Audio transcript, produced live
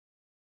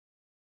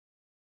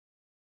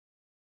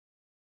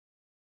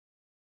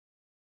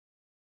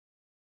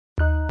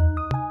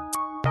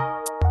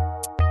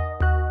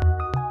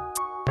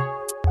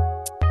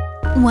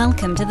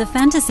Welcome to the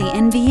Fantasy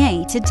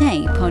NBA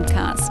Today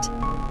podcast.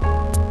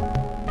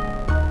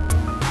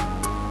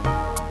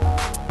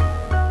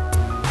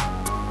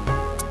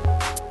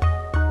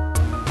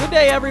 Good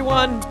day,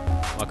 everyone.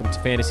 Welcome to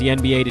Fantasy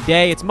NBA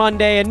Today. It's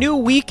Monday. A new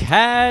week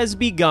has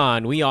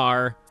begun. We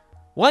are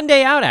one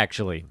day out,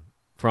 actually,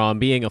 from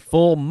being a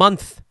full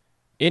month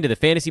into the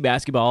fantasy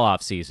basketball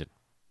offseason.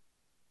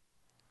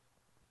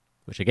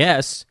 Which I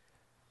guess,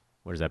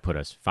 where does that put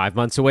us? 5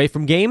 months away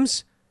from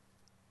games?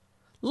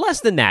 Less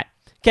than that.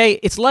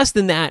 Okay, it's less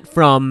than that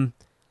from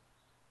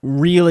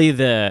really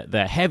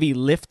the heavy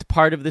lift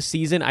part of the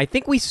season. I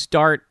think we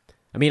start,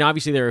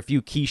 obviously there are a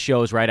few key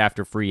shows right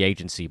after free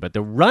agency, but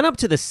the run-up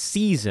to the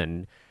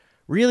season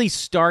really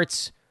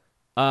starts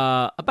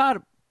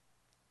about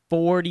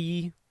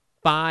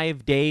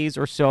 45 days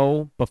or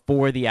so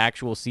before the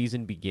actual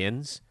season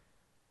begins.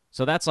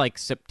 So that's like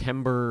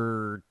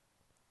September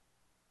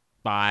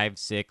 5,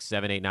 6,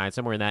 7, 8, 9,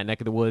 somewhere in that neck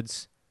of the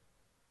woods.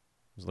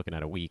 I was looking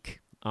at a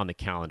week on the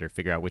calendar,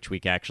 figure out which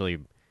week actually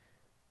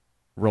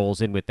rolls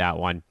in with that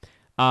one.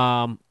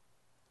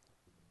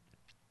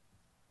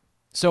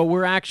 So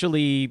we're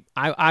actually,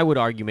 I would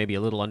argue, maybe a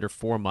little under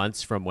 4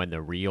 months from when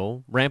the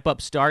real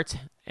ramp-up starts,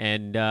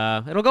 and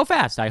it'll go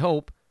fast, I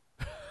hope.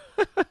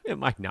 It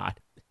might not.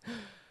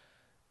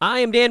 I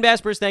am Dan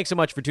Baspers. Thanks so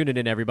much for tuning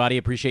in, everybody.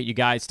 Appreciate you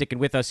guys sticking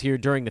with us here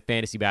during the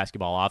fantasy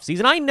basketball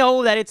offseason. I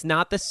know that it's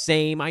not the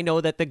same. I know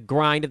that the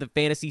grind of the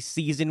fantasy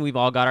season, we've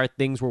all got our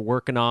things we're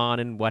working on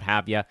and what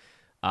have you.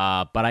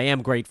 But I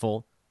am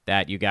grateful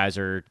that you guys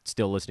are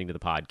still listening to the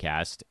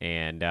podcast,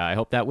 and I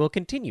hope that will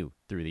continue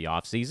through the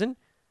offseason.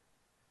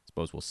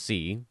 Suppose we'll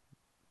see.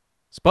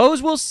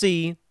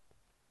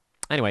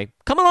 Anyway,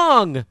 come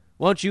along,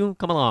 won't you?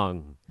 Come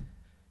along.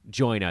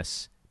 Join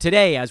us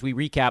today as we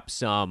recap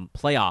some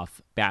playoff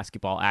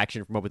basketball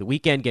action from over the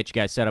weekend, get you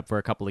guys set up for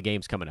a couple of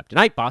games coming up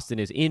tonight. Boston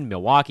is in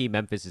Milwaukee.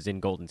 Memphis is in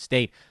Golden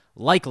State,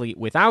 likely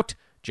without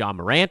John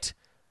Morant.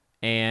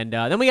 And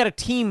then we got a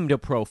team to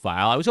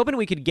profile. I was hoping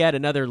we could get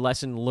another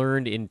lesson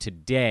learned in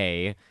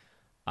today.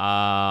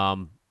 I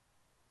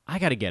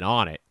got to get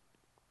on it.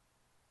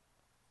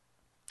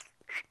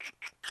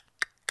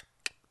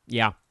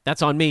 Yeah,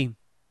 that's on me.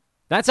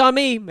 That's on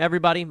me,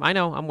 everybody. I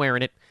know, I'm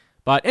wearing it.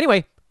 But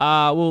anyway,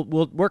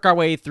 we'll work our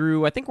way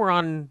through. I think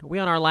are we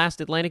on our last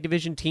Atlantic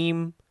Division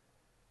team?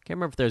 Can't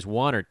remember if there's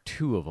one or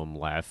two of them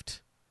left.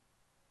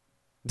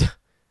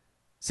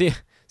 See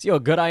how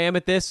good I am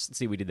at this? Let's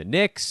see, we did the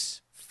Knicks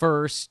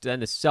first,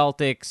 then the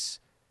Celtics,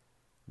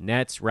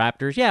 Nets,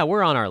 Raptors. Yeah,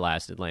 we're on our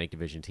last Atlantic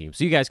Division team.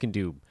 So you guys can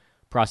do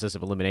process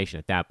of elimination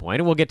at that point.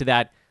 And we'll get to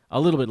that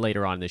a little bit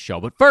later on in this show.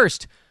 But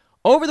first,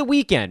 over the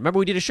weekend, remember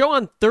we did a show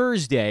on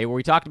Thursday where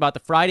we talked about the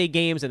Friday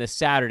games and the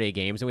Saturday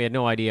games, and we had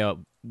no idea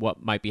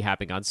what might be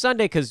happening on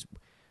Sunday because,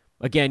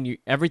 again,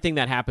 everything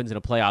that happens in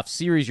a playoff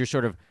series, you're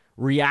sort of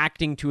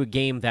reacting to a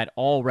game that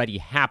already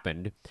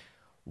happened.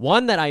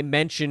 One that I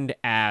mentioned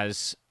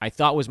as I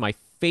thought was my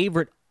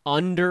favorite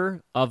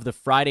under of the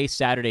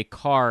Friday-Saturday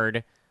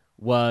card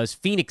was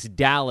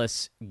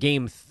Phoenix-Dallas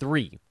Game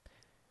 3.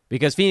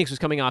 Because Phoenix was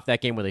coming off that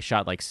game where they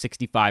shot like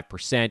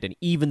 65%, and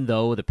even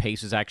though the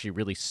pace was actually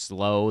really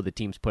slow, the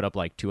teams put up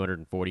like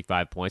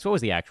 245 points. What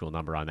was the actual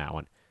number on that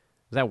one?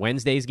 Was that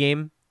Wednesday's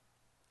game?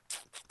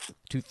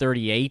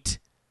 238?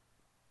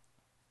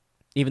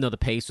 Even though the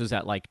pace was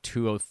at like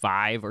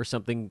 205 or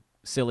something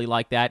silly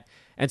like that.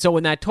 And so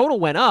when that total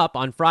went up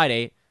on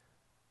Friday,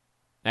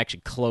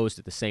 actually closed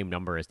at the same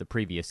number as the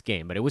previous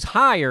game, but it was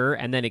higher,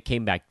 and then it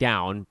came back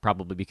down,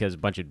 probably because a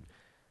bunch of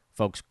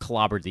folks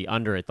clobbered the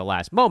under at the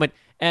last moment,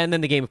 and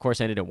then the game, of course,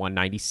 ended at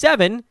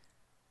 197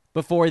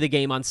 before the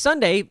game on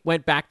Sunday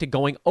went back to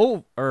going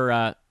over,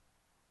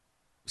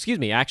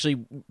 actually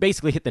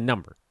basically hit the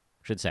number,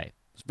 I should say. It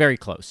was very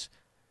close.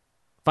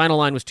 Final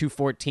line was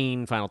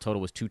 214, final total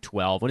was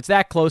 212. When it's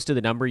that close to the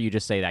number, you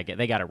just say that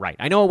they got it right.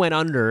 I know it went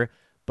under,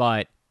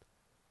 but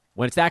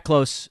when it's that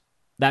close,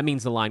 that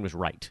means the line was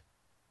right.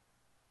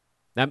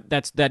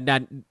 That's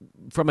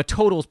from a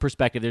totals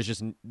perspective,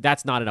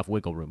 that's not enough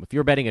wiggle room. If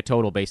you're betting a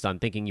total based on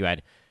thinking you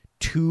had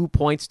 2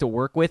 points to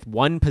work with,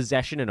 one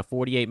possession in a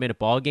 48-minute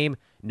ball game,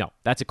 no,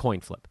 that's a coin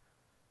flip.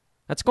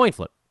 That's a coin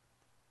flip.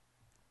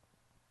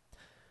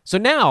 So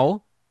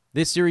now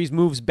this series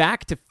moves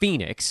back to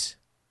Phoenix,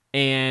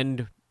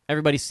 and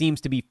everybody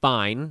seems to be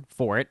fine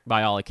for it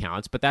by all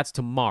accounts, but that's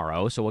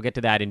tomorrow, so we'll get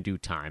to that in due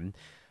time.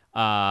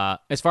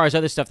 As far as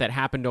other stuff that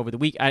happened over the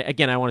week, I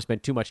don't want to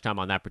spend too much time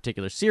on that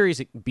particular series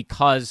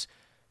because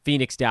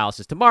Phoenix-Dallas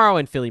is tomorrow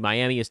and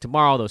Philly-Miami is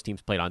tomorrow. Those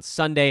teams played on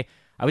Sunday.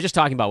 I was just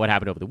talking about what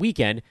happened over the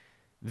weekend.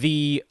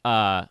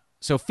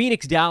 So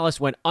Phoenix-Dallas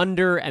went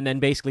under and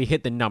then basically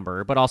hit the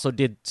number, but also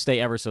did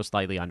stay ever so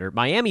slightly under.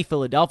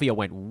 Miami-Philadelphia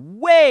went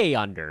way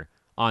under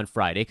on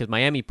Friday because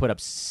Miami put up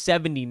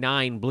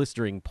 79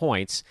 blistering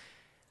points.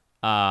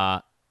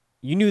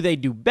 You knew they'd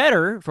do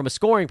better from a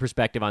scoring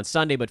perspective on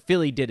Sunday, but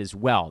Philly did as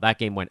well. That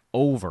game went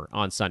over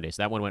on Sunday.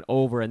 So that one went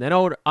over and then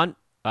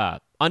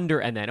under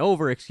and then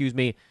over,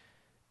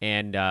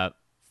 and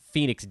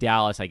Phoenix,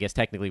 Dallas, I guess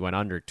technically went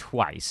under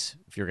twice,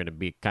 if you're going to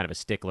be kind of a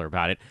stickler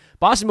about it.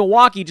 Boston,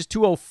 Milwaukee, just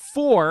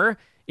 204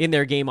 in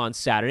their game on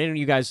Saturday. And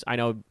you guys, I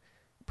know,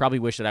 probably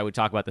wish that I would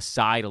talk about the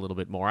side a little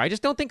bit more. I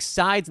just don't think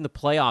sides in the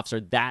playoffs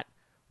are that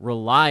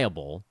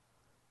reliable.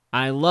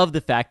 I love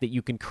the fact that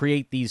you can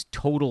create these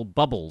total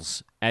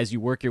bubbles as you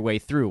work your way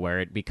through, where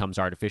it becomes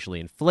artificially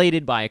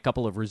inflated by a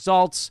couple of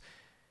results,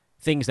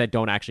 things that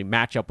don't actually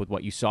match up with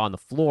what you saw on the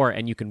floor,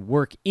 and you can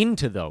work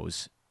into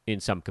those in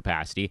some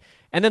capacity.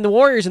 And then the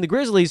Warriors and the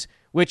Grizzlies,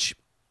 which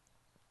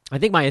I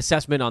think my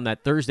assessment on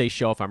that Thursday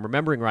show, if I'm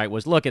remembering right,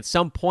 was, look, at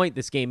some point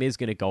this game is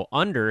going to go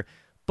under,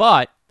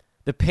 but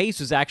the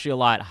pace was actually a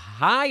lot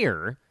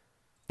higher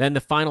than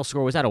the final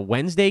score. Was that a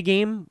Wednesday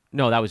game?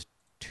 No, that was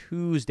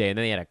Tuesday, and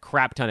then they had a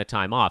crap ton of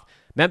time off.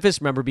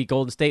 Memphis, remember, beat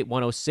Golden State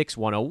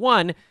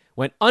 106-101,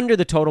 went under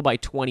the total by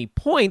 20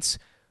 points,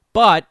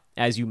 but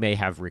as you may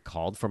have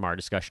recalled from our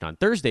discussion on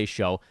Thursday's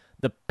show,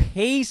 the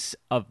pace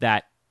of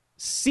that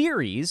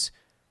series,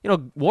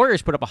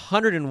 Warriors put up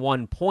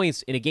 101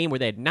 points in a game where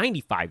they had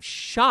 95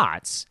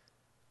 shots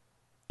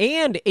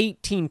and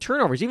 18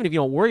 turnovers. Even if you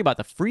don't worry about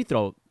the free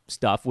throw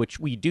stuff, which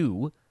we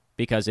do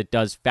because it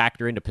does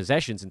factor into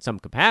possessions in some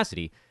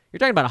capacity, you're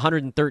talking about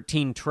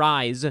 113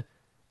 tries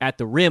at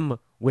the rim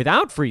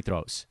without free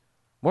throws.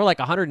 More like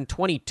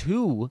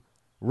 122,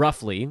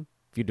 roughly,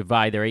 if you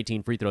divide their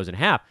 18 free throws in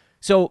half.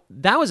 So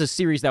that was a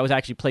series that was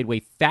actually played way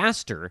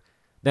faster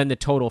than the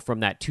total from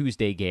that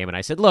Tuesday game. And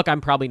I said, look,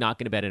 I'm probably not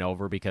going to bet an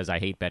over because I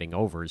hate betting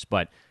overs.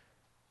 But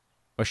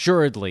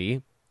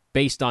assuredly,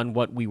 based on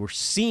what we were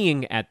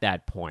seeing at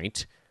that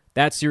point,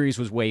 that series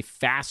was way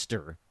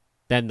faster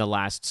than the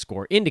last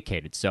score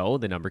indicated. So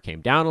the number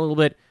came down a little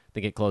bit. I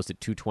think it closed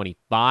at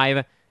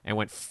 225 and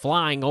went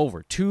flying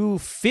over.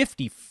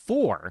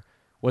 254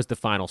 was the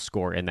final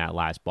score in that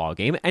last ball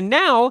game. And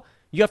now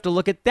you have to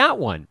look at that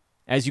one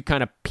as you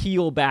kind of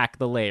peel back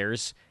the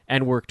layers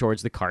and work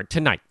towards the card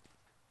tonight.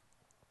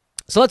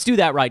 So let's do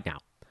that right now.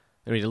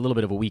 I need a little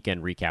bit of a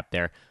weekend recap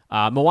there.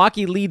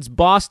 Milwaukee leads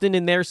Boston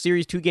in their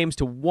series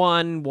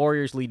 2-1.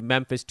 Warriors lead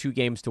Memphis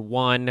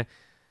 2-1.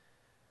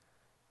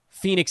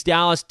 Phoenix,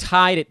 Dallas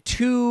tied at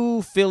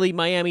 2. Philly,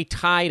 Miami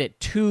tied at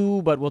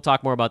 2, but we'll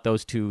talk more about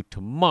those two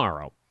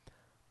tomorrow.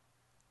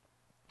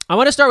 I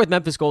want to start with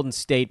Memphis Golden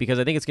State because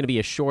I think it's going to be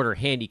a shorter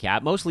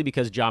handicap, mostly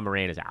because Ja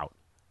Morant is out.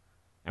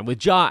 And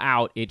with Ja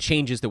out, it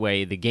changes the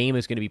way the game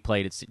is going to be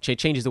played. It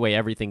changes the way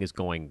everything is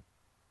going,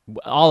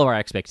 all of our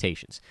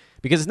expectations.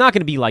 Because it's not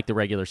going to be like the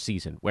regular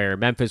season, where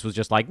Memphis was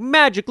just like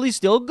magically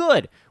still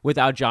good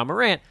without Ja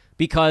Morant,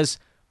 because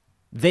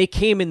they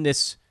came in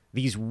these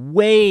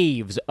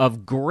waves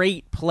of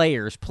great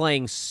players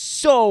playing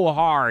so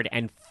hard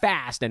and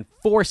fast and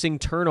forcing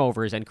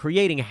turnovers and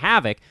creating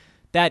havoc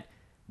that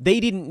they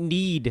didn't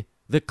need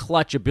the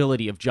clutch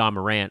ability of Ja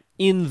Morant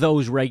in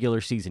those regular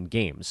season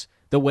games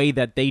the way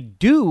that they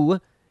do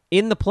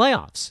in the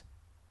playoffs.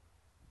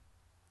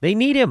 They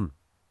need him.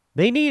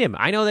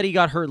 I know that he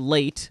got hurt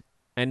late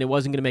and it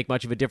wasn't going to make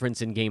much of a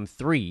difference in Game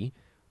 3,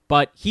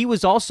 but he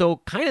was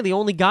also kind of the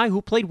only guy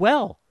who played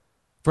well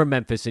for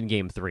Memphis in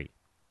Game 3.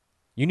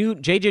 You knew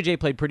JJJ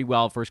played pretty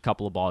well first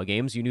couple of ball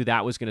games. You knew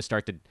that was going to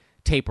start to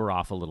taper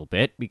off a little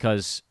bit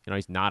because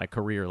he's not a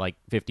career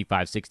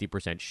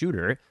 55-60%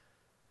 shooter.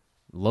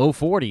 Low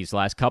 40s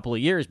last couple of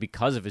years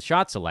because of his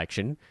shot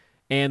selection.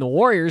 And the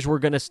Warriors were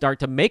going to start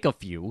to make a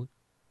few.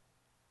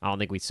 I don't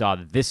think we saw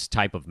this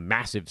type of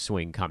massive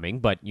swing coming,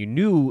 but you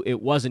knew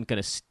it wasn't going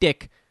to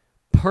stick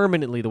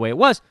permanently the way it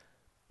was.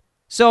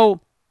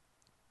 So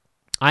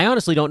I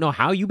honestly don't know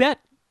how you bet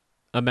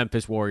a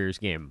Memphis Warriors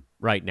game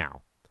right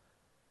now.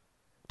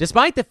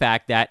 Despite the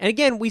fact that, and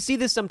again, we see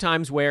this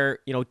sometimes where,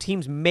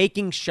 teams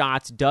making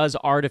shots does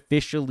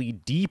artificially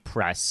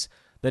depress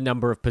the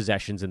number of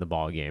possessions in the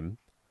ball game.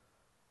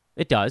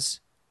 It does.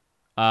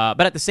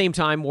 But at the same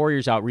time,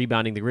 Warriors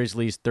out-rebounding the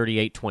Grizzlies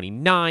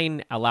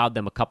 38-29, allowed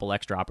them a couple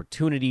extra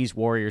opportunities.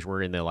 Warriors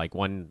were in the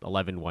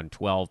 111,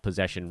 112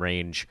 possession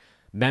range.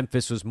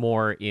 Memphis was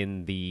more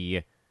in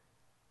the...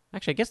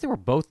 Actually, I guess they were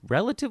both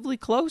relatively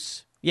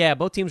close. Yeah,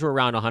 both teams were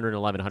around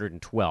 111,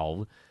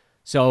 112.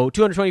 So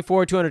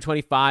 224,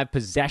 225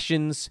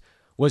 possessions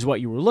was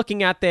what you were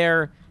looking at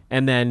there.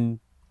 And then,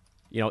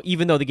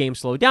 even though the game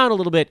slowed down a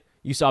little bit,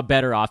 you saw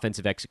better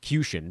offensive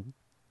execution.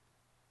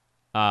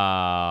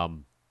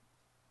 And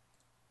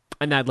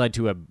that led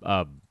to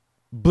a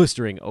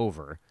blistering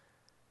over.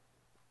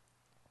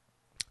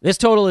 This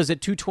total is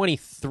at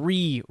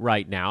 223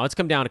 right now. It's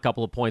come down a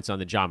couple of points on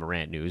the Ja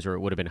Morant news, or it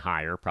would have been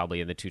higher, probably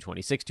in the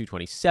 226,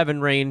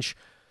 227 range.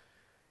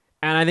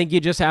 And I think you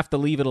just have to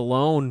leave it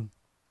alone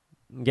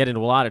and get into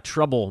a lot of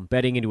trouble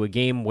betting into a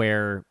game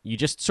where you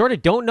just sort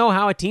of don't know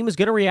how a team is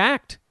going to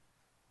react.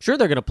 Sure,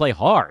 they're going to play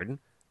hard,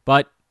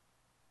 but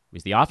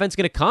is the offense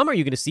going to come? Are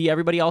you going to see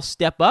everybody else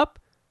step up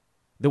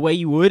the way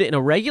you would in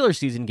a regular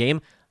season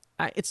game?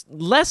 It's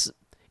less...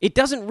 It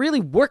doesn't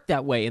really work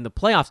that way in the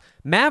playoffs.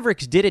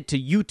 Mavericks did it to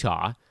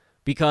Utah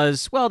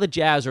because, well, the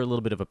Jazz are a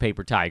little bit of a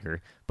paper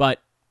tiger,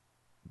 but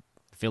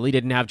Philly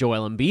didn't have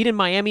Joel Embiid, and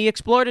Miami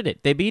exploited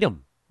it. They beat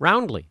him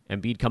roundly.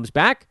 Embiid comes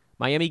back,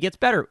 Miami gets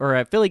better,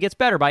 or Philly gets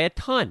better by a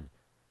ton.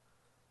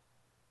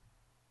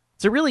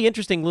 It's a really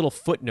interesting little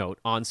footnote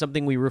on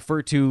something we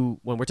refer to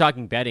when we're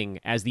talking betting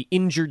as the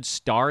injured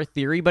star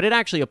theory, but it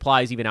actually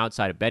applies even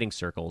outside of betting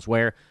circles,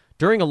 where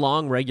during a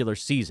long regular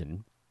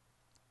season,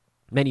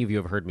 many of you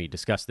have heard me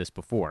discuss this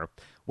before,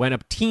 when a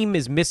team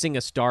is missing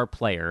a star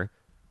player,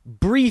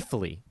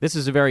 briefly, this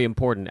is a very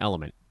important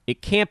element.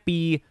 It can't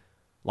be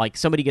like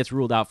somebody gets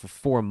ruled out for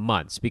 4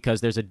 months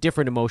because there's a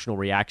different emotional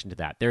reaction to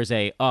that. There's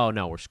a, oh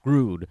no, we're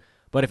screwed.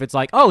 But if it's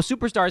like, oh,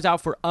 superstar's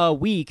out for a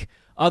week,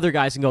 other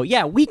guys can go,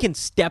 yeah, we can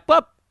step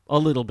up a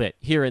little bit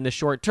here in the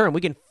short term.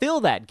 We can fill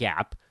that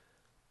gap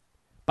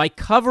by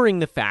covering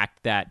the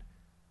fact that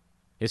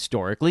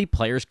historically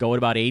players go at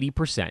about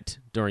 80%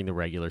 during the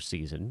regular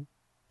season.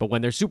 But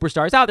when there's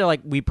superstars out, they're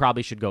like, we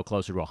probably should go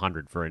closer to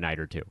 100 for a night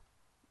or two,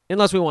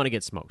 unless we want to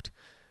get smoked.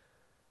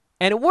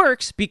 And it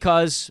works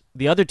because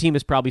the other team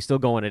is probably still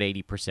going at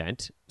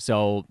 80%.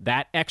 So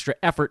that extra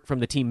effort from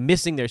the team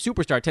missing their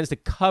superstar tends to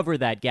cover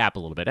that gap a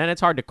little bit. And it's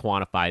hard to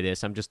quantify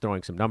this. I'm just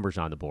throwing some numbers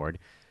on the board.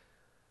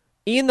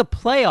 In the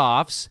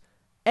playoffs,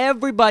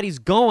 everybody's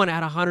going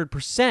at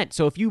 100%.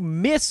 So if you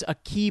miss a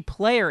key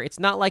player, it's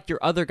not like your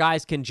other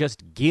guys can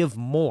just give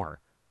more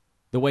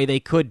the way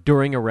they could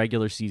during a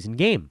regular season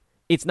game.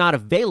 It's not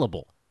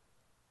available.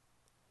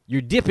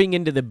 You're dipping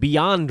into the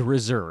beyond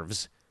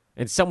reserves,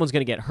 and someone's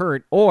going to get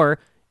hurt, or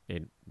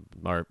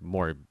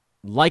more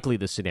likely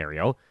the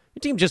scenario,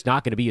 your team's just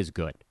not going to be as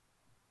good.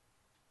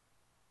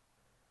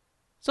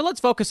 So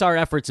let's focus our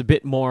efforts a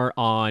bit more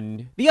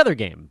on the other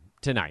game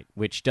tonight,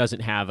 which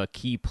doesn't have a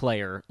key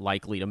player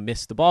likely to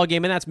miss the ball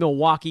game, and that's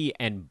Milwaukee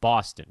and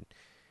Boston,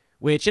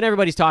 and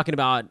everybody's talking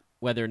about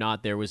whether or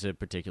not there was a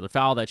particular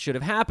foul that should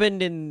have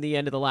happened in the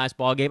end of the last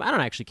ball game. I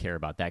don't actually care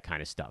about that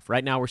kind of stuff.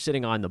 Right now we're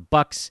sitting on the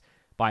Bucks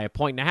by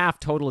 1.5.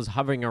 Total is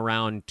hovering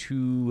around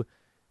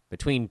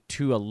between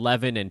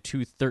 211 and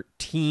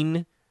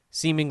 213,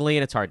 seemingly,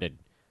 and it's hard to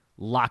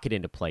lock it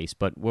into place,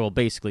 but we'll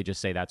basically just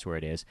say that's where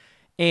it is.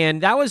 And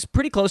that was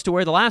pretty close to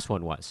where the last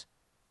one was.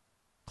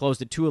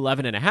 Closed at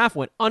 211.5,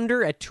 went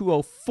under at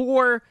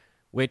 204,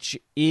 which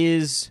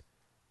is,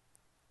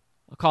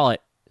 I'll call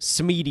it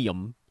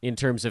smedium in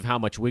terms of how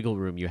much wiggle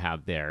room you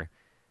have there.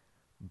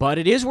 But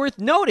it is worth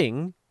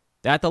noting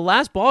that the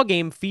last ball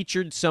game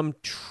featured some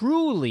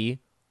truly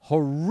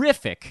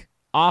horrific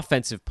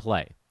offensive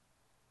play.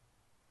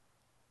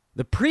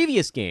 The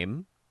previous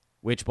game,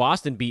 which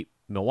Boston beat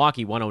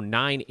Milwaukee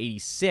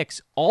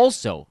 109-86,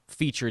 also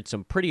featured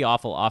some pretty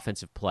awful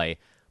offensive play,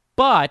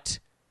 but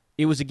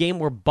it was a game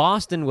where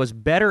Boston was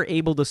better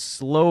able to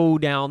slow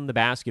down the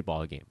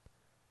basketball game.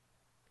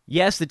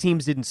 Yes, the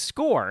teams didn't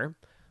score,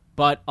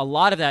 but a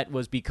lot of that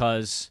was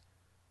because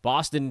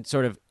Boston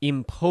sort of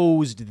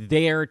imposed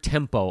their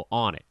tempo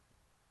on it.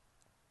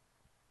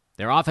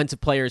 Their offensive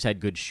players had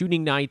good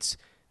shooting nights.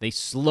 They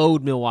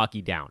slowed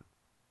Milwaukee down.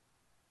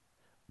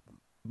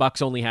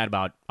 Bucks only had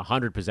about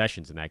 100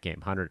 possessions in that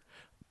game,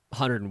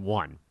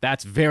 101.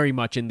 That's very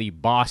much in the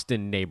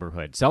Boston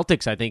neighborhood.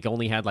 Celtics, I think,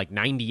 only had like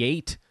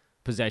 98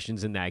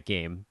 possessions in that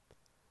game,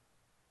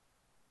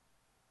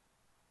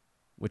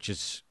 which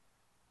is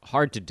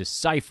hard to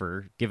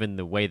decipher given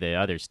the way the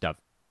other stuff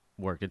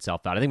worked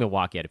itself out. I think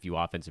Milwaukee had a few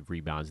offensive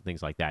rebounds and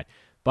things like that.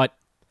 But,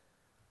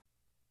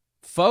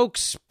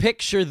 folks,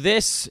 picture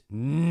this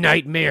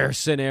nightmare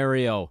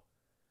scenario.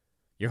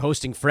 You're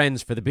hosting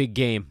friends for the big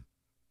game.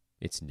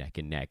 It's neck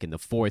and neck in the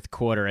fourth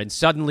quarter, and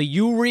suddenly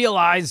you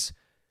realize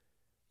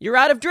you're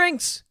out of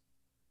drinks.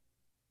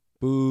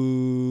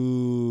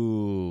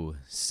 Boo,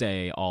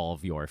 say all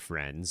of your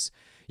friends.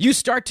 You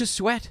start to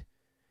sweat.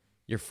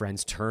 Your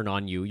friends turn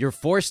on you. You're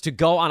forced to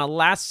go on a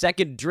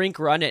last-second drink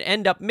run and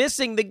end up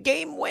missing the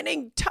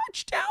game-winning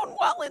touchdown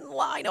while in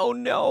line. Oh,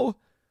 no.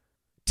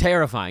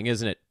 Terrifying,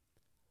 isn't it?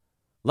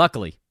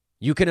 Luckily,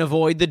 you can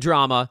avoid the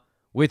drama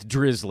with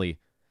Drizzly,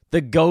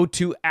 the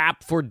go-to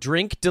app for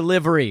drink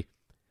delivery.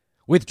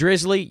 With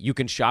Drizzly, you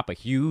can shop a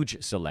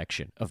huge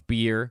selection of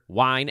beer,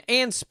 wine,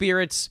 and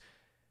spirits,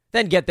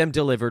 then get them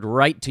delivered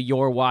right to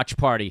your watch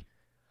party.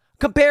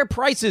 Compare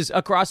prices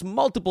across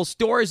multiple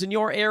stores in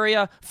your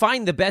area,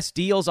 find the best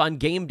deals on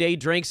game day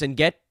drinks, and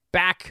get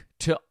back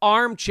to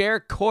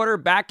armchair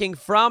quarterbacking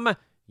from,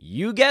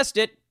 you guessed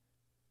it,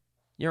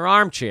 your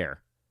armchair.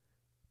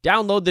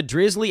 Download the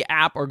Drizzly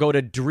app or go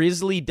to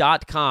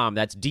drizzly.com.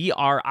 That's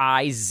DRIZLY.com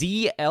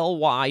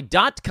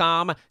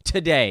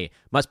today.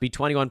 Must be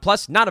 21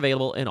 plus, not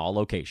available in all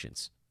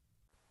locations.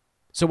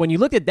 So when you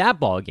looked at that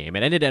ball game,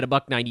 it ended at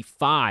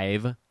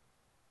 $1.95,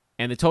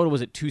 and the total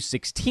was at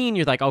 216.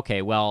 You're like,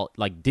 okay, well,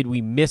 did we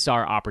miss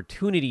our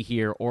opportunity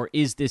here, or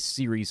is this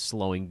series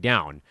slowing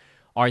down?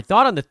 Our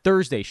thought on the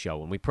Thursday show,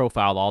 when we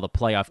profiled all the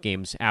playoff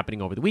games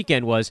happening over the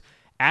weekend, was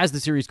as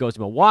the series goes to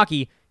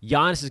Milwaukee,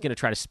 Giannis is going to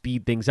try to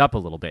speed things up a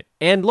little bit.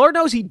 And Lord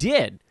knows he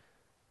did.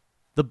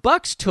 The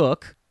Bucks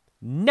took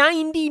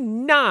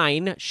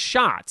 99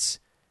 shots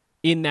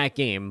in that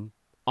game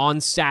on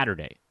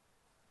Saturday.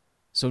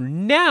 So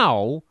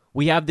now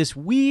we have this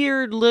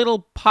weird little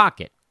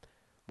pocket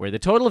where the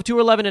total of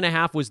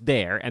 211.5 was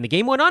there, and the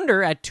game went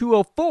under at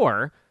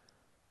 204,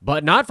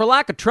 but not for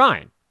lack of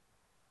trying.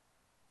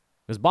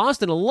 Because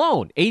Boston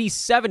alone,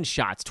 87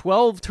 shots,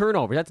 12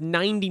 turnovers. That's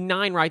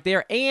 99 right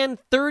there, and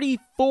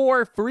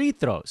 34 free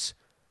throws.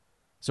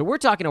 So we're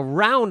talking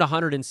around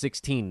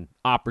 116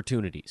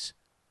 opportunities.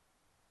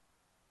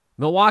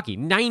 Milwaukee,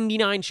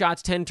 99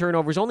 shots, 10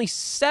 turnovers, only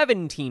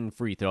 17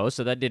 free throws,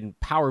 so that didn't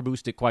power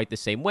boost it quite the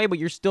same way, but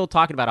you're still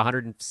talking about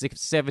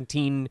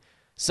 117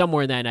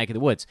 somewhere in that neck of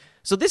the woods.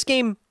 So this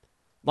game,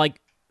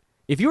 like,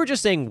 if you were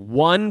just saying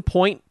 1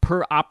 point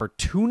per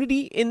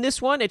opportunity in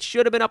this one, it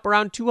should have been up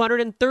around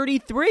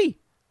 233.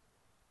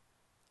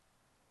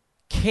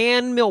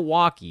 Can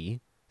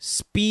Milwaukee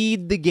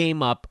speed the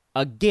game up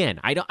again?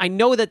 I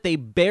know that they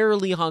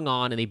barely hung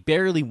on and they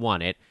barely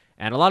won it.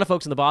 And a lot of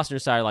folks on the Boston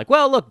side are like,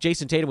 well, look,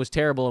 Jason Tatum was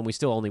terrible and we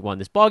still only won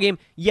this ballgame.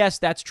 Yes,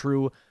 that's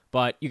true,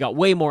 but you got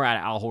way more out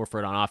of Al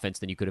Horford on offense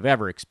than you could have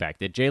ever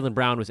expected. Jaylen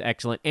Brown was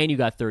excellent, and you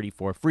got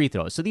 34 free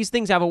throws. So these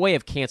things have a way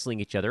of canceling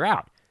each other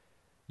out.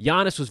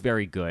 Giannis was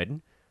very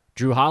good.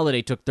 Drew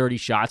Holiday took 30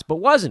 shots, but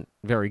wasn't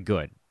very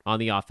good on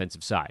the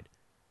offensive side.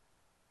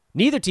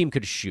 Neither team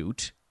could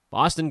shoot.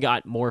 Boston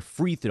got more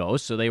free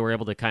throws, so they were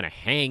able to kind of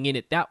hang in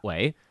it that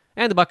way.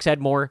 And the Bucks had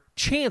more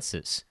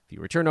chances.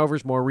 Fewer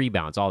turnovers, more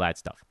rebounds, all that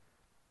stuff.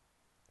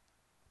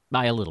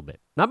 By a little bit.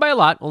 Not by a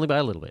lot, only by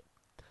a little bit.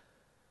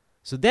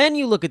 So then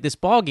you look at this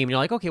ball game and you're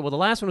like, okay, well, the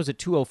last one was at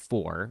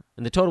 204,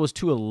 and the total was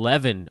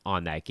 211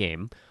 on that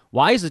game.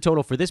 Why is the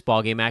total for this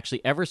ball game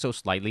actually ever so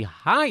slightly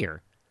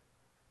higher?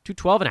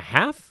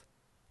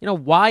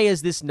 212.5? Why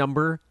is this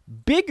number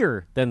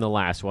bigger than the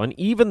last one,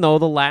 even though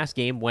the last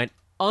game went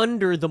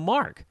under the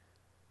mark?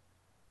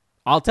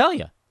 I'll tell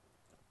you.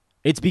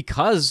 It's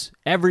because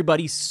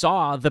everybody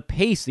saw the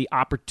pace, the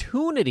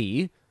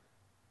opportunity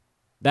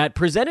that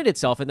presented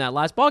itself in that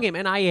last ballgame,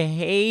 and I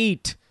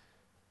hate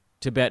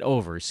to bet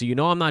over, so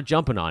I'm not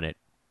jumping on it.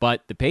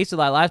 But the pace of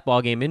that last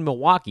ballgame in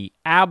Milwaukee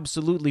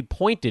absolutely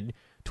pointed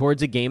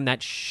towards a game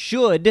that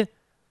should,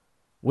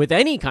 with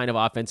any kind of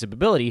offensive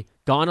ability,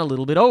 gone a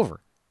little bit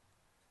over.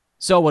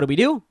 So what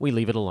do? We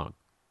leave it alone.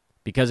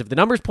 Because if the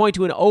numbers point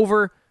to an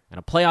over and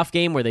a playoff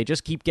game where they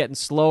just keep getting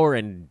slower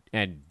and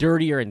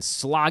dirtier and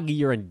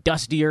sloggier and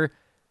dustier,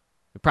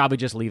 we probably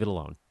just leave it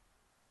alone.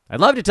 I'd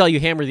love to tell you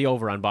hammer the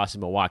over on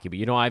Boston-Milwaukee,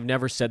 but I've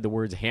never said the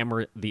words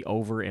hammer the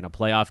over in a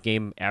playoff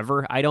game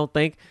ever, I don't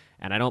think,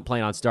 and I don't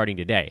plan on starting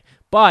today.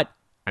 But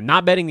I'm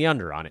not betting the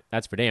under on it,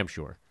 that's for damn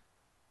sure.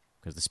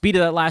 Because the speed of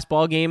that last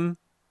ball game,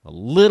 a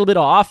little bit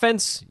of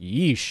offense,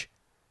 yeesh.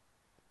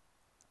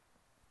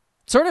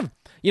 Sort of,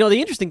 the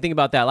interesting thing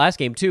about that last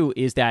game, too,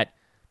 is that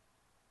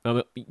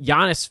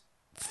Giannis,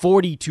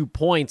 42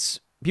 points,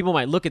 people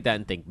might look at that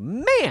and think,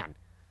 man,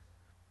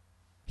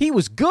 he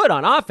was good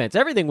on offense.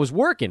 Everything was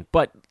working,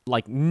 but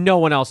no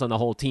one else on the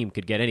whole team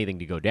could get anything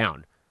to go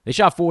down. They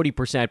shot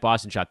 40%.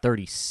 Boston shot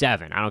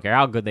 37%. I don't care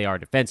how good they are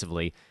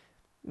defensively.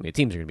 The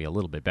teams are going to be a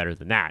little bit better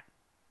than that,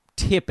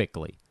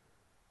 typically.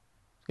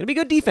 It's going to be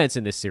good defense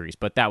in this series,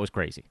 but that was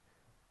crazy.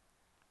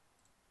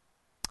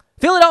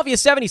 Philadelphia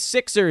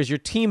 76ers, your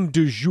team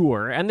du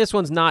jour, and this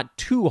one's not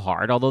too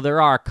hard, although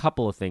there are a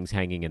couple of things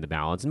hanging in the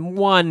balance, and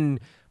one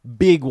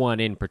big one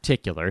in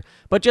particular,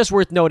 but just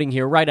worth noting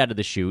here right out of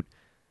the chute.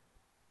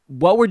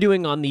 What we're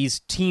doing on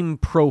these team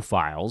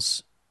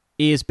profiles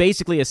is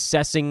basically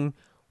assessing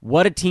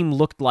what a team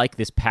looked like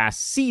this past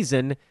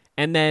season,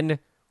 and then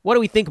what do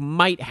we think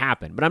might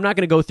happen. But I'm not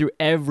going to go through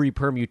every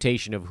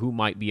permutation of who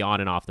might be on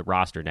and off the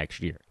roster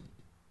next year.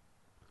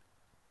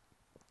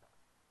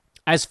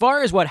 As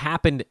far as what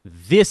happened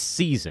this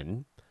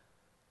season,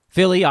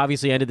 Philly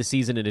obviously ended the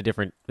season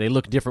in they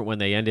look different when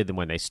they ended than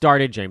when they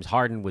started. James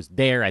Harden was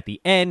there at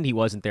the end. He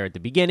wasn't there at the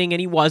beginning, and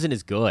he wasn't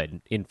as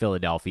good in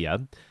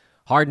Philadelphia.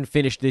 Harden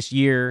finished this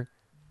year.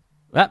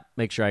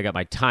 Make sure I got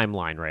my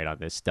timeline right on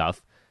this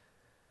stuff,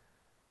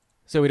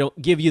 so we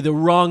don't give you the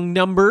wrong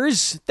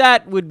numbers.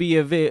 That would be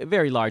a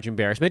very large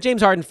embarrassment.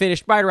 James Harden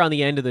finished right around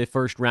the end of the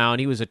first round.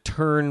 He was a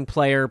turn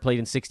player, played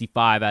in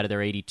 65 out of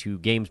their 82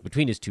 games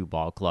between his two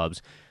ball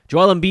clubs.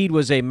 Joel Embiid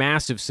was a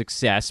massive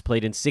success,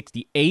 played in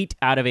 68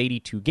 out of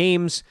 82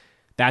 games.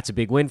 That's a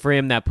big win for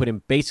him. That put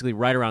him basically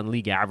right around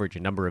league average, a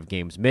number of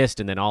games missed,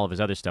 and then all of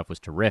his other stuff was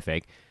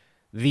terrific.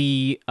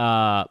 The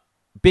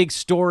big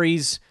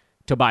stories,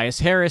 Tobias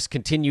Harris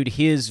continued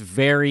his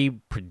very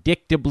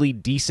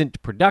predictably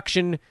decent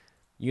production.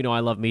 I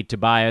love me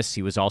Tobias.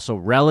 He was also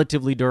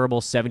relatively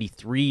durable,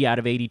 73 out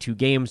of 82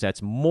 games.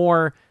 That's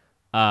more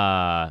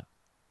than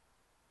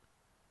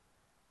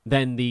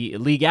the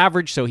league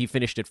average, so he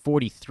finished at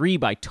 43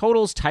 by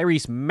totals.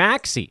 Tyrese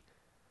Maxey,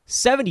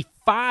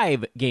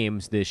 75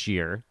 games this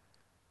year.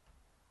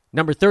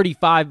 Number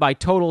 35 by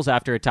totals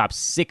after a top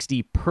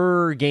 60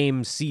 per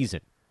game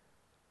season.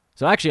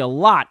 So actually a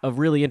lot of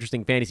really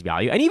interesting fantasy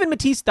value. And even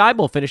Matisse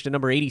Thybulle finished at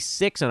number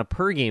 86 on a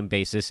per-game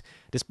basis,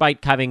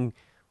 despite having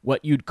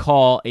what you'd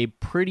call a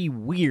pretty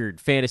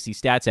weird fantasy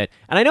stat set.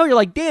 And I know you're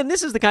like, Dan,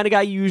 this is the kind of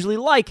guy you usually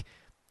like.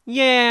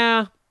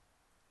 Yeah,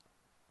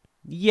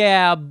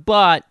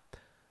 but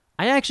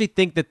I actually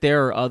think that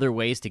there are other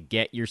ways to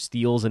get your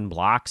steals and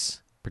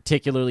blocks,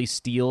 particularly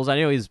steals. I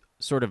know he's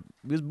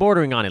he was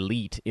bordering on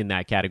elite in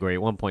that category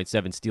at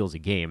 1.7 steals a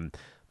game.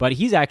 But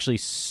he's actually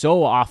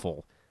so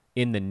awful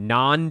in the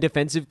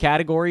non-defensive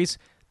categories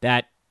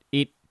that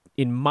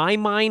in my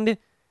mind,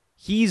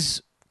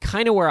 he's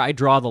kind of where I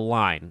draw the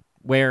line,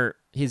 where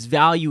his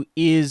value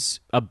is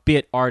a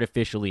bit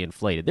artificially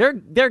inflated.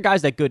 There are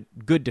guys that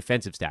good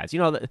defensive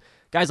stats.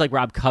 Guys like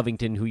Rob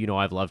Covington, who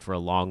I've loved for a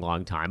long,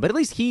 long time. But at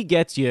least he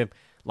gets you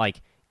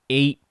like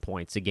 8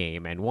 points a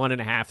game and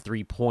 1.5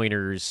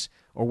 3-pointers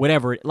or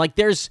whatever. Like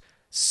there's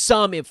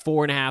some at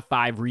 4.5,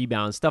 5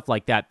 rebounds, stuff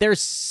like that.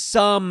 There's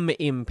some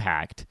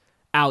impact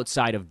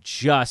outside of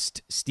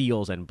just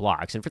steals and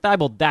blocks. And for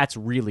Thibault, that's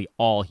really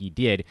all he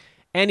did.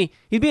 And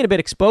he's being a bit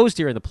exposed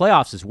here in the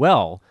playoffs as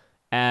well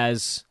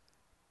as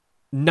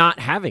not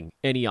having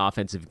any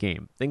offensive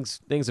game.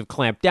 Things have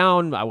clamped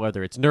down,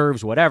 whether it's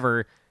nerves,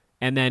 whatever.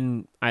 And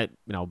then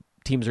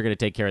teams are going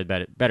to take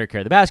better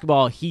care of the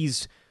basketball.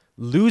 He's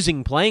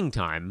losing playing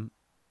time,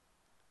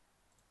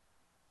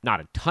 not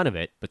a ton of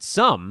it, but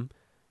some,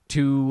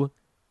 to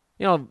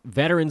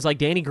veterans like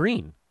Danny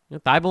Green.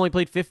 Thibault only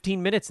played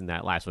 15 minutes in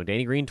that last one.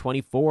 Danny Green,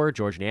 24.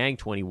 George Niang,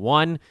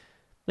 21.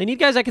 They need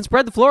guys that can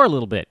spread the floor a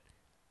little bit.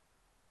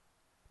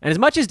 And as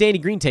much as Danny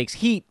Green takes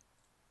heat,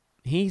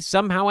 he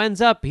somehow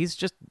ends up, he's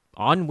just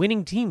on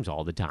winning teams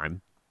all the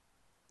time.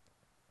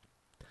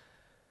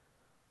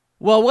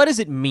 Well, what does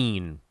it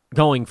mean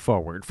going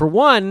forward? For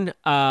one,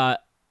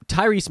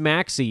 Tyrese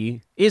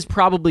Maxey is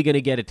probably going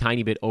to get a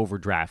tiny bit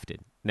overdrafted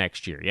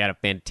next year. He had a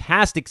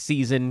fantastic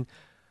season.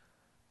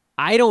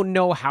 I don't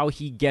know how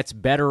he gets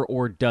better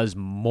or does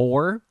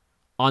more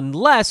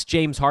unless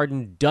James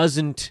Harden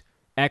doesn't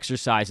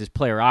exercise his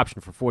player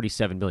option for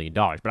 $47 million.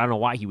 But I don't know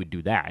why he would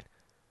do that,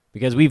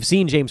 because we've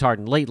seen James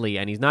Harden lately,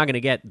 and he's not going to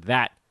get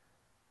that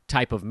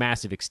type of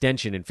massive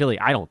extension in Philly,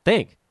 I don't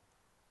think.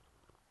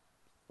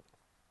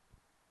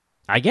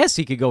 I guess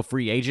he could go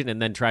free agent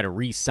and then try to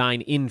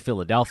re-sign in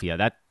Philadelphia.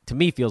 That, to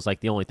me, feels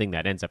like the only thing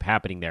that ends up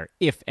happening there,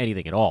 if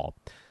anything at all.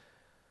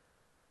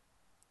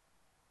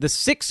 The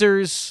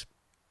Sixers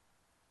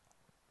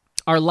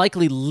are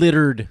likely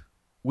littered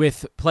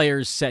with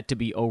players set to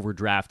be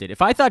overdrafted.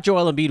 If I thought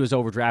Joel Embiid was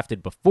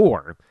overdrafted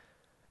before,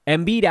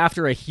 Embiid,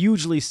 after a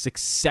hugely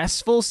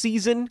successful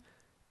season,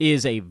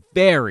 is a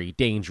very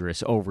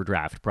dangerous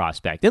overdraft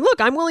prospect. And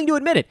look, I'm willing to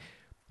admit it.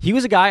 He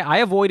was a guy I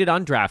avoided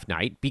on draft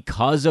night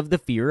because of the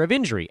fear of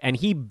injury, and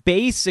he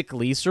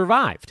basically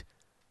survived.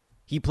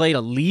 He played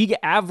a league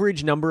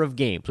average number of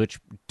games, which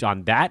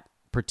on that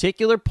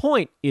particular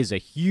point is a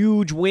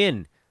huge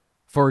win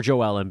for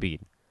Joel Embiid,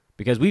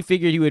 because we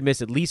figured he would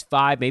miss at least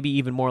 5, maybe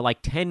even more,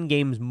 like 10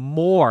 games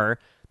more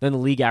than the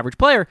league average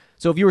player.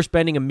 So if you were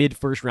spending a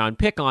mid-first round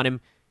pick on him,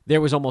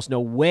 there was almost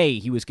no way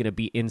he was going to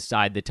be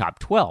inside the top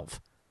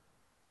 12.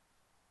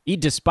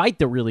 Despite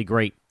the really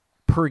great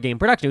per-game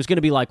production, it was going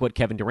to be like what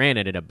Kevin Durant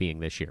ended up being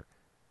this year.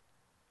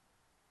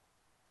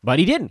 But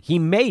he didn't. He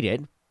made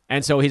it,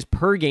 and so his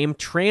per-game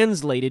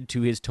translated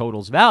to his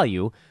totals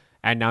value.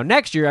 And now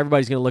next year,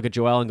 everybody's going to look at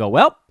Joel and go,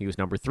 well, he was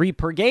number 3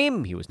 per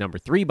game. He was number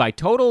 3 by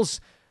totals.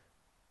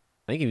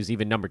 I think he was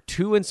even number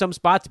 2 in some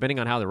spots, depending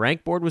on how the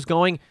rank board was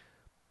going.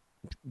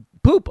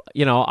 Poop.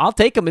 I'll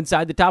take him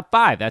inside the top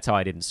 5. That's how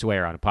I didn't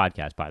swear on a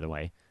podcast, by the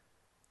way.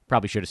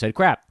 Probably should have said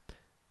crap.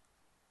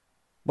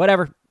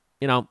 Whatever.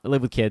 I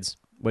live with kids.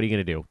 What are you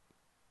going to do?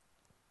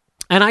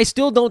 And I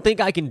still don't think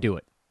I can do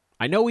it.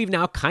 I know we've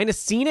now kind of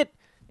seen it,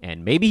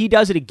 and maybe he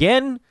does it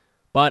again,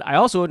 but I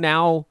also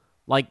now,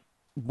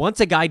 once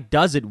a guy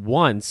does it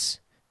once,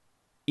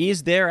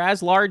 is there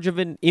as large of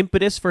an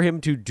impetus for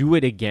him to do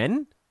it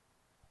again?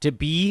 To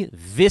be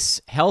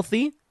this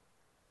healthy?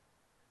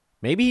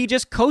 Maybe he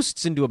just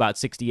coasts into about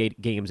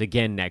 68 games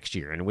again next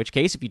year, in which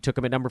case, if you took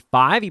him at number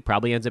 5, he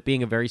probably ends up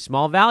being a very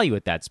small value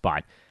at that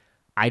spot.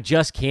 I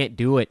just can't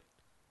do it.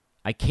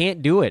 I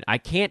can't do it. I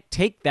can't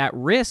take that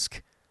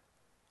risk.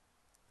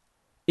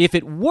 If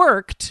it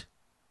worked,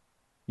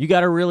 you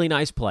got a really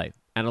nice play.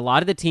 And a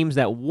lot of the teams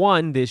that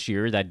won this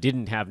year that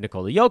didn't have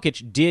Nikola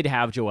Jokic did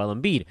have Joel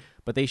Embiid.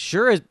 But they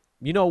sure as,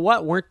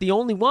 weren't the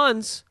only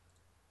ones.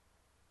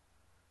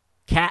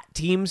 Cat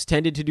teams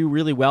tended to do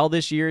really well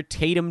this year.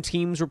 Tatum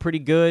teams were pretty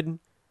good.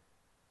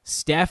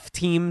 Steph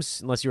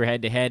teams, unless you were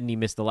head-to-head and you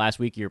missed the last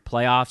week of your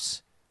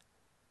playoffs.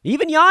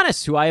 Even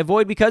Giannis, who I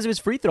avoid because of his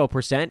free throw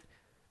percent,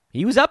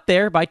 he was up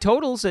there by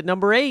totals at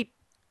number 8.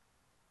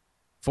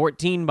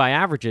 14 by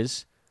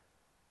averages.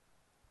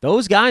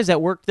 Those guys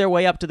that worked their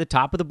way up to the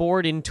top of the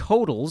board in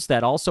totals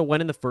that also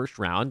went in the first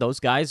round, those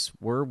guys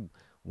were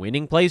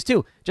winning plays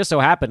too. Just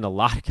so happened a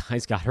lot of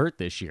guys got hurt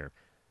this year.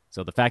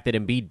 So the fact that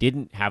Embiid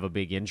didn't have a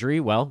big injury,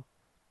 well,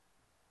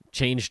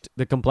 changed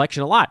the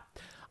complexion a lot.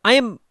 I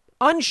am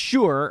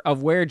unsure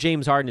of where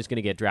James Harden is going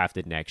to get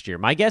drafted next year.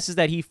 My guess is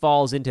that he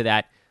falls into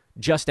that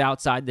just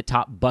outside the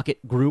top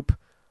bucket group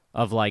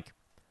of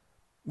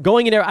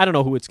going in there. I don't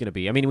know who it's going to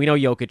be. I mean, we know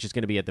Jokic is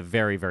going to be at the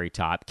very, very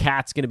top.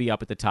 Cat's going to be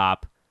up at the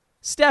top.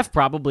 Steph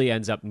probably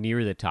ends up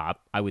near the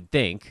top, I would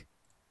think.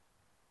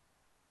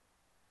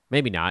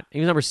 Maybe not. He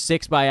was number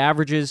 6 by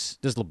averages.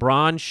 Does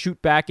LeBron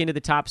shoot back into the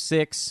top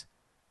 6?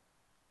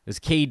 Does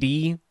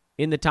KD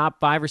in the top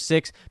 5 or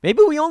 6.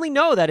 Maybe we only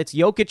know that it's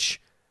Jokic,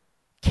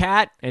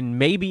 Cat, and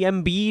maybe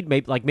Embiid.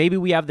 Maybe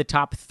we have the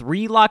top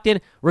 3 locked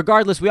in.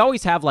 Regardless, we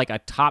always have like a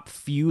top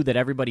few that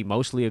everybody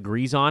mostly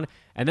agrees on.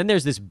 And then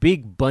there's this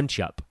big bunch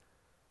up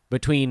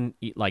between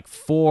like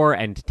 4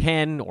 and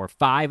 10 or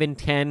 5 and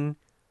 10.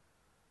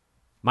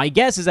 My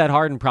guess is that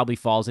Harden probably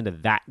falls into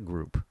that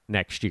group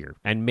next year,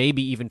 and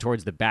maybe even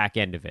towards the back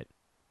end of it.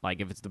 Like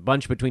if it's the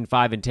bunch between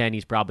 5 and 10,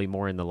 he's probably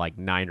more in the like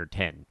 9 or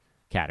 10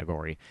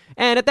 category.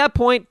 And at that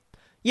point,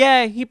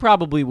 yeah, he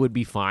probably would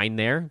be fine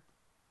there.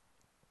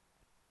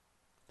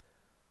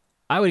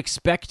 I would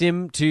expect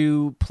him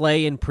to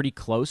play in pretty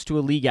close to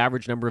a league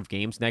average number of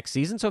games next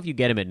season. So if you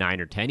get him at 9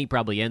 or 10, he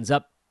probably ends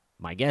up,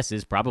 my guess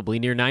is, probably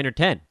near 9 or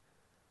 10.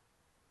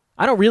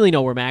 I don't really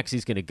know where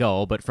Maxi's going to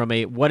go, but from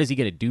a what is he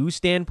going to do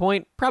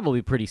standpoint,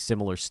 probably pretty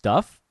similar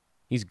stuff.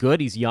 He's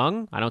good. He's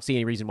young. I don't see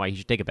any reason why he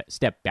should take a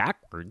step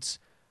backwards.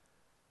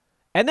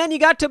 And then you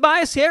got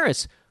Tobias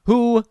Harris,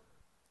 who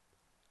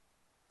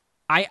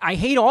I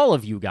hate all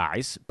of you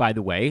guys, by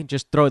the way.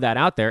 Just throw that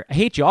out there. I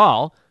hate you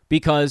all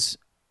because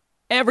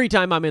every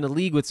time I'm in a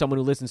league with someone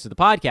who listens to the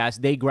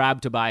podcast, they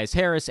grab Tobias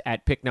Harris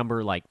at pick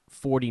number like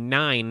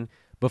 49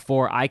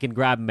 before I can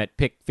grab him at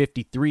pick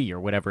 53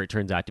 or whatever it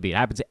turns out to be. It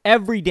happens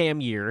every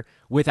damn year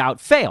without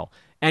fail.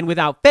 And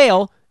without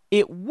fail,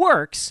 it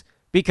works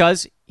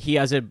because he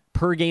has a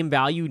per-game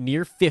value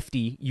near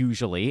 50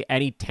 usually,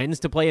 and he tends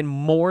to play in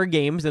more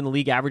games than the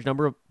league average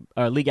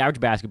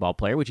basketball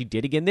player, which he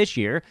did again this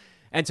year.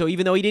 And so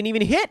even though he didn't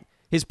even hit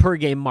his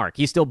per-game mark,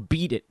 he still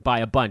beat it by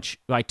a bunch,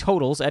 by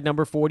totals at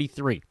number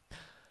 43.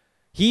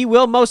 He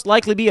will most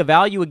likely be a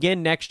value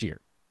again next year.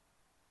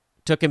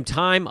 Took him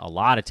time, a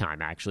lot of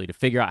time actually, to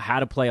figure out how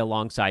to play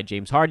alongside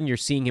James Harden. You're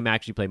seeing him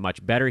actually play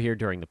much better here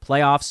during the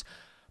playoffs.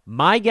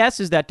 My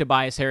guess is that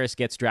Tobias Harris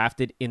gets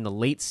drafted in the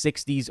late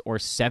 60s or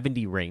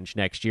 70 range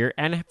next year,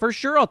 and for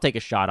sure I'll take a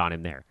shot on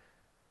him there.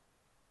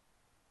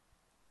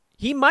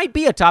 He might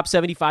be a top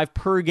 75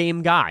 per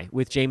game guy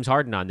with James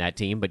Harden on that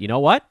team, but you know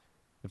what?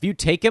 If you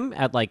take him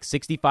at like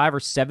 65 or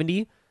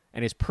 70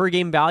 and his per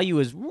game value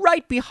is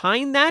right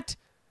behind that,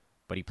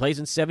 but he plays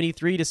in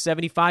 73 to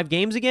 75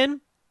 games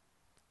again,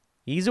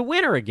 he's a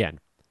winner again.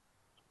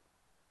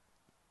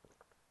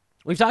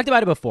 We've talked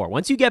about it before.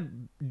 Once you get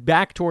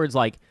back towards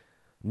like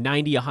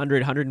 90,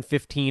 100,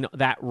 115,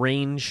 that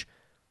range,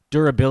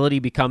 durability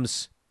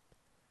becomes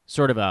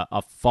sort of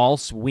a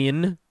false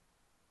win.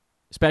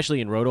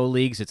 Especially in roto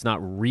leagues, it's not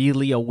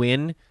really a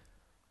win.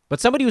 But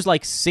somebody who's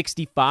like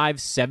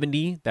 65,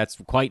 70, that's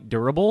quite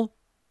durable,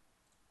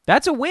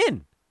 that's a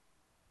win.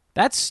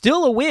 That's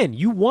still a win.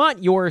 You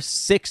want your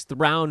 6th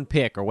round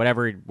pick or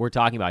whatever we're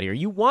talking about here.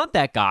 You want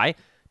that guy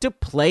to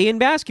play in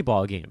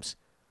basketball games.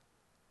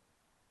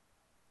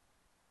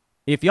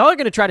 If y'all are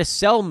going to try to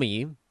sell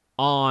me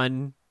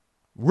on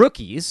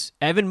rookies,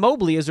 Evan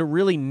Mobley is a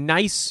really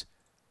nice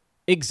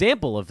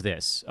example of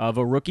this, of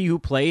a rookie who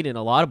played in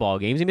a lot of ball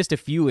games. He missed a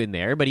few in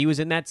there, but he was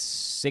in that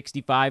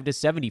 65 to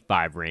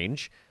 75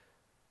 range.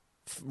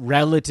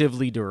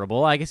 Relatively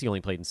durable. I guess he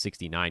only played in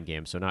 69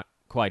 games, so not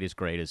quite as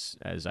great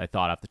as I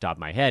thought off the top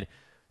of my head.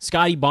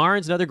 Scotty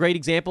Barnes, another great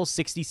example,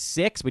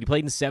 66, but he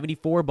played in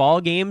 74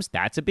 ball games.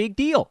 That's a big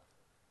deal.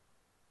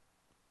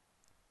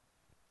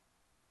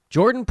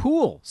 Jordan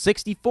Poole,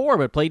 64,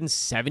 but played in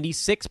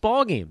 76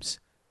 ball games.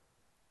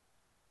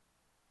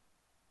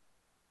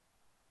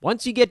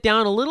 Once you get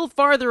down a little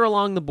farther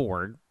along the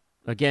board,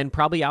 again,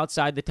 probably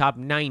outside the top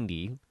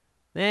 90,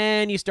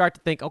 then you start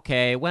to think,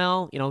 okay,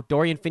 well,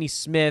 Dorian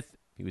Finney-Smith,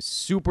 he was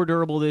super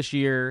durable this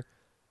year.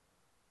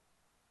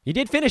 He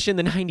did finish in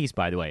the 90s,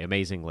 by the way,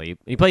 amazingly.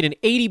 He played in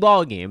 80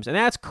 ball games, and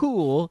that's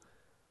cool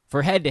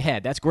for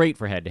head-to-head. That's great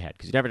for head-to-head,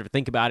 because you never have to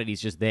think about it. He's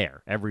just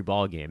there every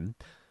ball game.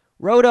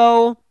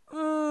 Roto,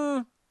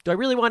 do I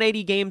really want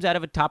 80 games out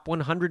of a top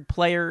 100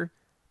 player?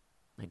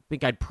 I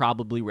think I'd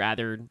probably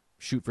rather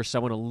shoot for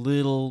someone a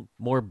little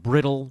more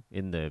brittle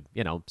in the,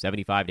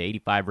 75 to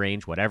 85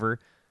 range, whatever.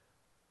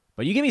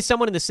 But you give me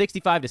someone in the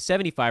 65 to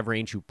 75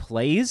 range who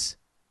plays,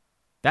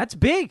 that's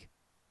big.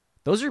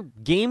 Those are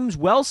games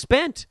well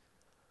spent.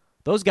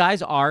 Those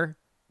guys are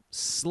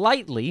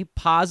slightly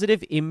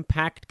positive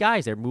impact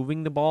guys. They're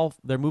moving the ball,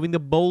 they're moving the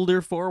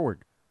boulder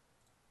forward.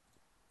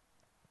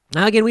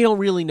 Now, again, we don't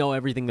really know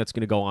everything that's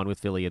going to go on with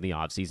Philly in the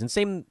offseason,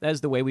 same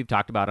as the way we've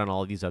talked about on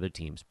all of these other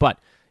teams. But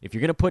if you're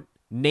going to put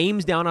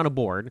names down on a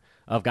board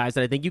of guys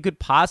that I think you could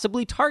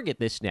possibly target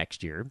this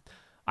next year,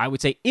 I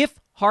would say if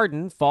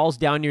Harden falls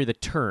down near the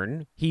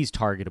turn, he's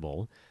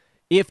targetable.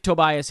 If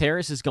Tobias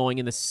Harris is going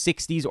in the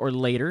 60s or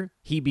later,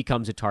 he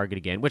becomes a target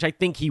again, which I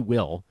think he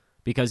will,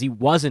 because he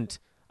wasn't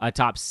a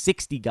top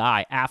 60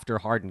 guy after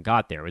Harden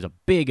got there. It was a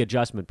big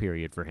adjustment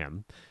period for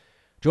him.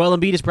 Joel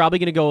Embiid is probably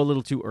going to go a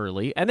little too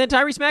early. And then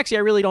Tyrese Maxey, I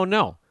really don't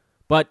know.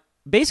 But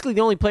basically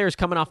the only players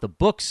coming off the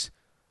books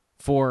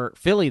for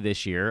Philly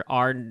this year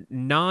are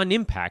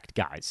non-impact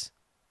guys.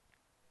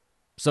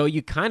 So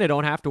you kind of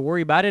don't have to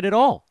worry about it at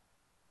all.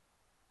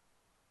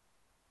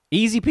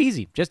 Easy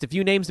peasy. Just a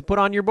few names to put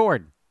on your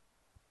board.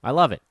 I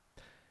love it.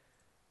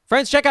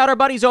 Friends, check out our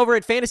buddies over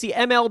at Fantasy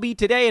MLB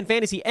Today and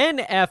Fantasy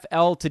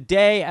NFL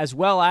Today, as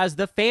well as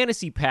the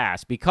Fantasy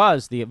Pass,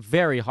 because the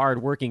very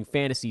hardworking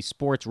fantasy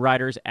sports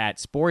writers at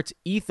Sports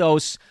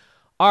Ethos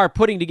are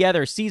putting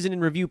together season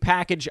in review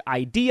package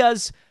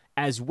ideas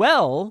as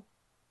well.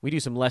 We do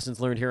some lessons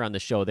learned here on the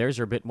show. Theirs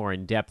are a bit more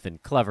in-depth and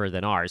clever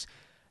than ours.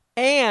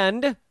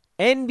 And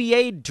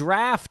NBA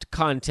draft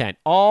content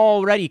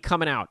already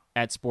coming out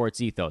at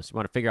Sports Ethos. You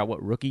want to figure out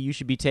what rookie you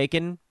should be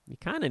taking? You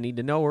kind of need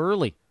to know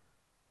early.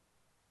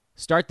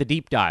 Start the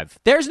deep dive.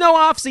 There's no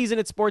offseason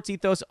at Sports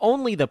Ethos,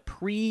 only the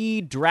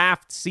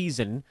pre-draft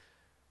season,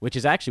 which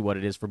is actually what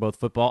it is for both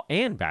football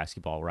and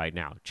basketball right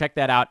now. Check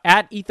that out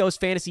at Ethos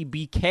Fantasy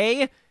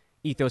BK,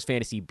 Ethos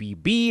Fantasy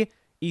BB,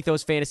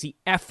 Ethos Fantasy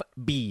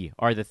FB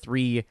are the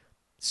three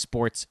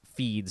sports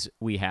feeds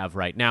we have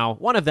right now.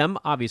 One of them,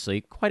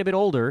 obviously, quite a bit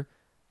older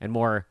and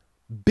more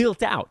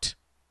built out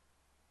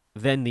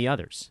than the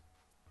others.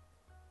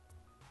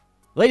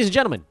 Ladies and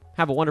gentlemen,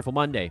 have a wonderful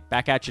Monday.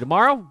 Back at you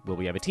tomorrow. Will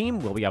we have a team?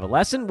 Will we have a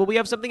lesson? Will we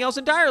have something else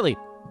entirely?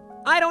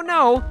 I don't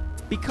know,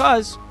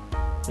 because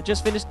I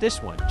just finished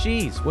this one.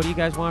 Jeez, what do you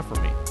guys want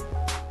from me?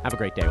 Have a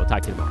great day. We'll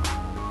talk to you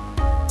tomorrow.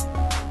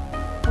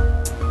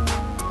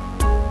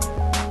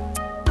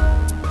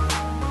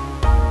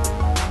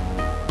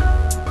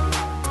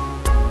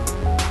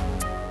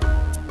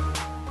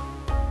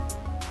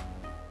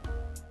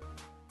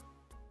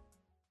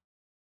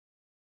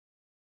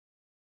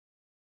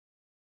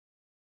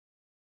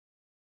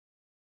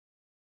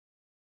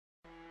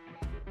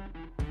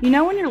 You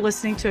know when you're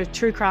listening to a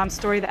true crime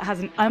story that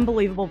has an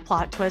unbelievable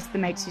plot twist that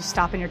makes you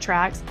stop in your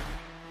tracks?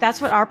 That's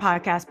what our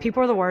podcast,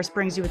 People Are the Worst,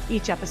 brings you with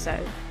each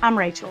episode. I'm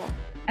Rachel.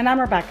 And I'm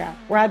Rebecca.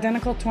 We're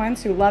identical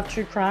twins who love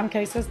true crime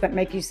cases that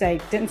make you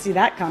say, didn't see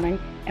that coming,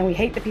 and we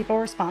hate the people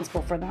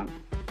responsible for them.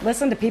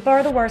 Listen to People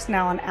Are the Worst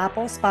now on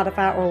Apple,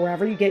 Spotify, or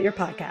wherever you get your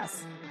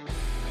podcasts.